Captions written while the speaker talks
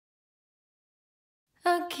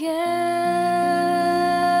again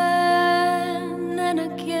and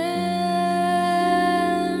again.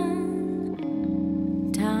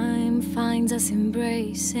 Time finds us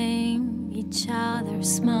embracing each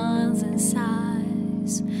other's smiles and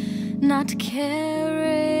sighs, not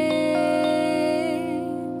caring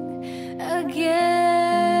again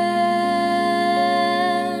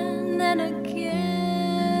and again.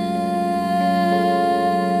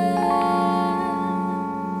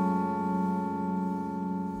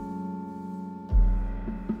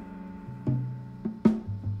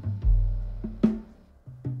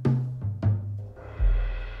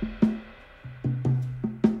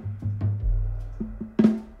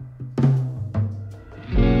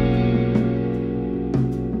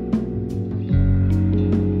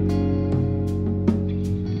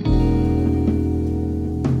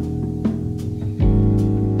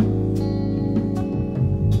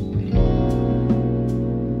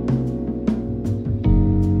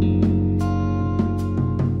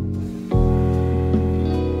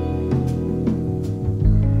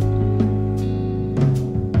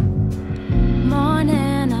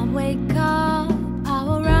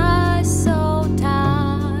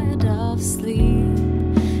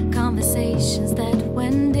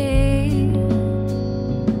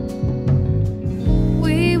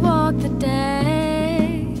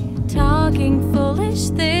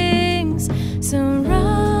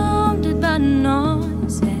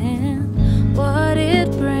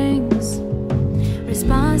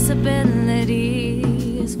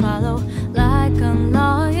 Responsibilities follow like a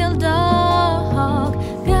loyal dog,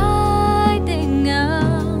 guiding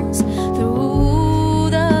us through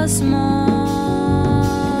the small.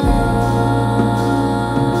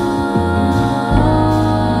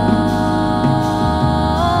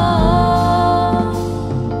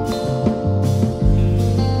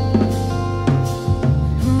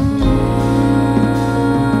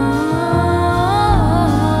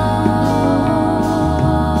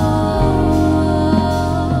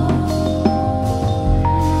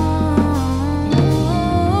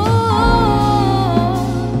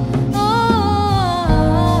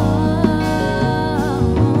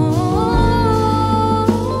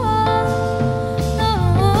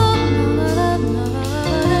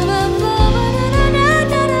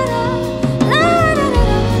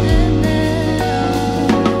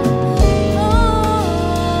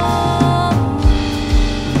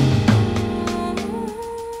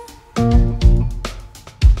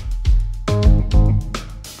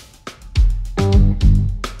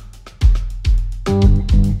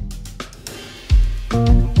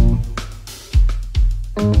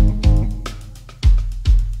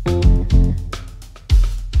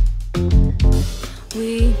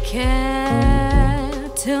 We care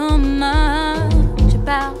too much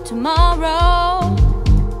about tomorrow.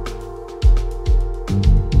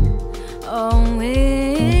 Oh,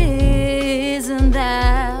 isn't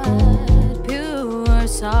that pure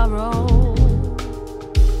sorrow?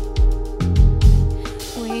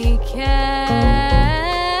 We care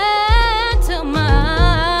too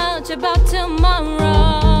much about tomorrow.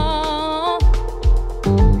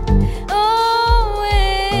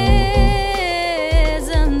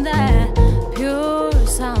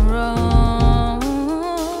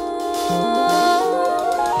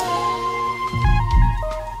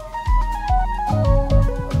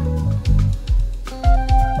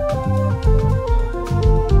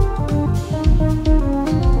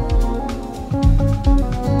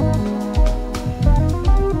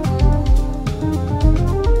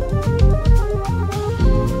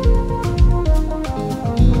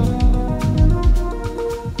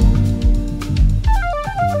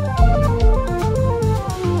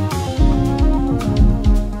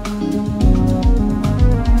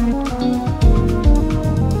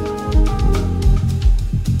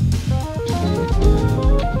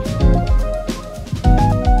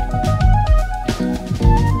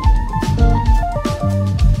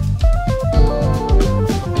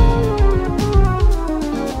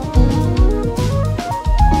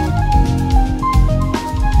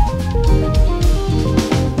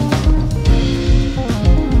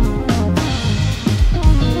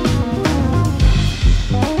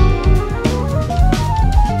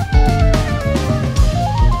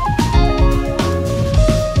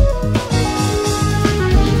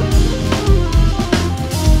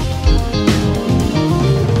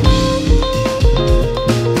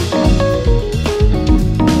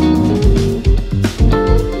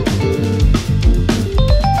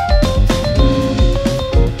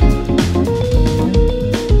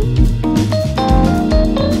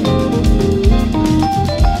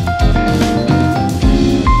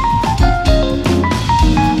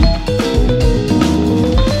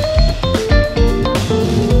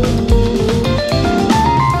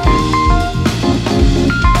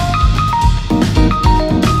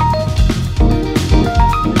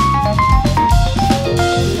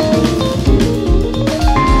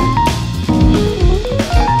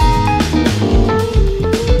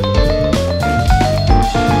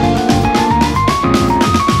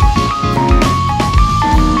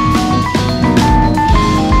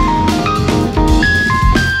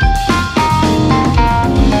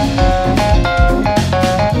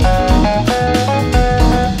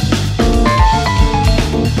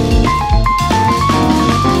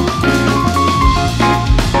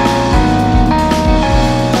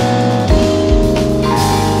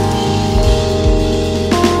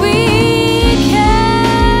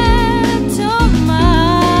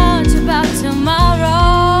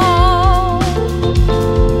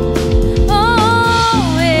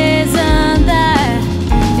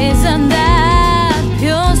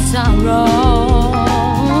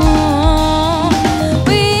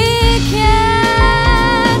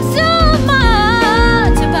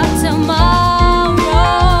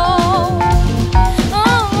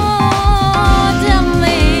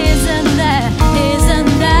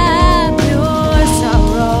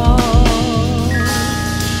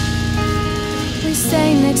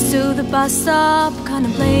 bus stop,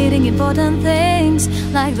 contemplating important things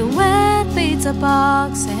like the wet pizza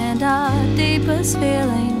box and our deepest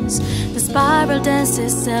feelings. The spiral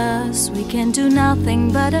dances us, we can do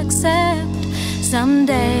nothing but accept.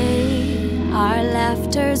 Someday our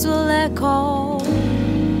laughters will echo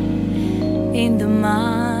in the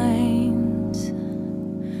mind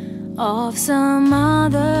of some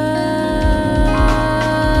other.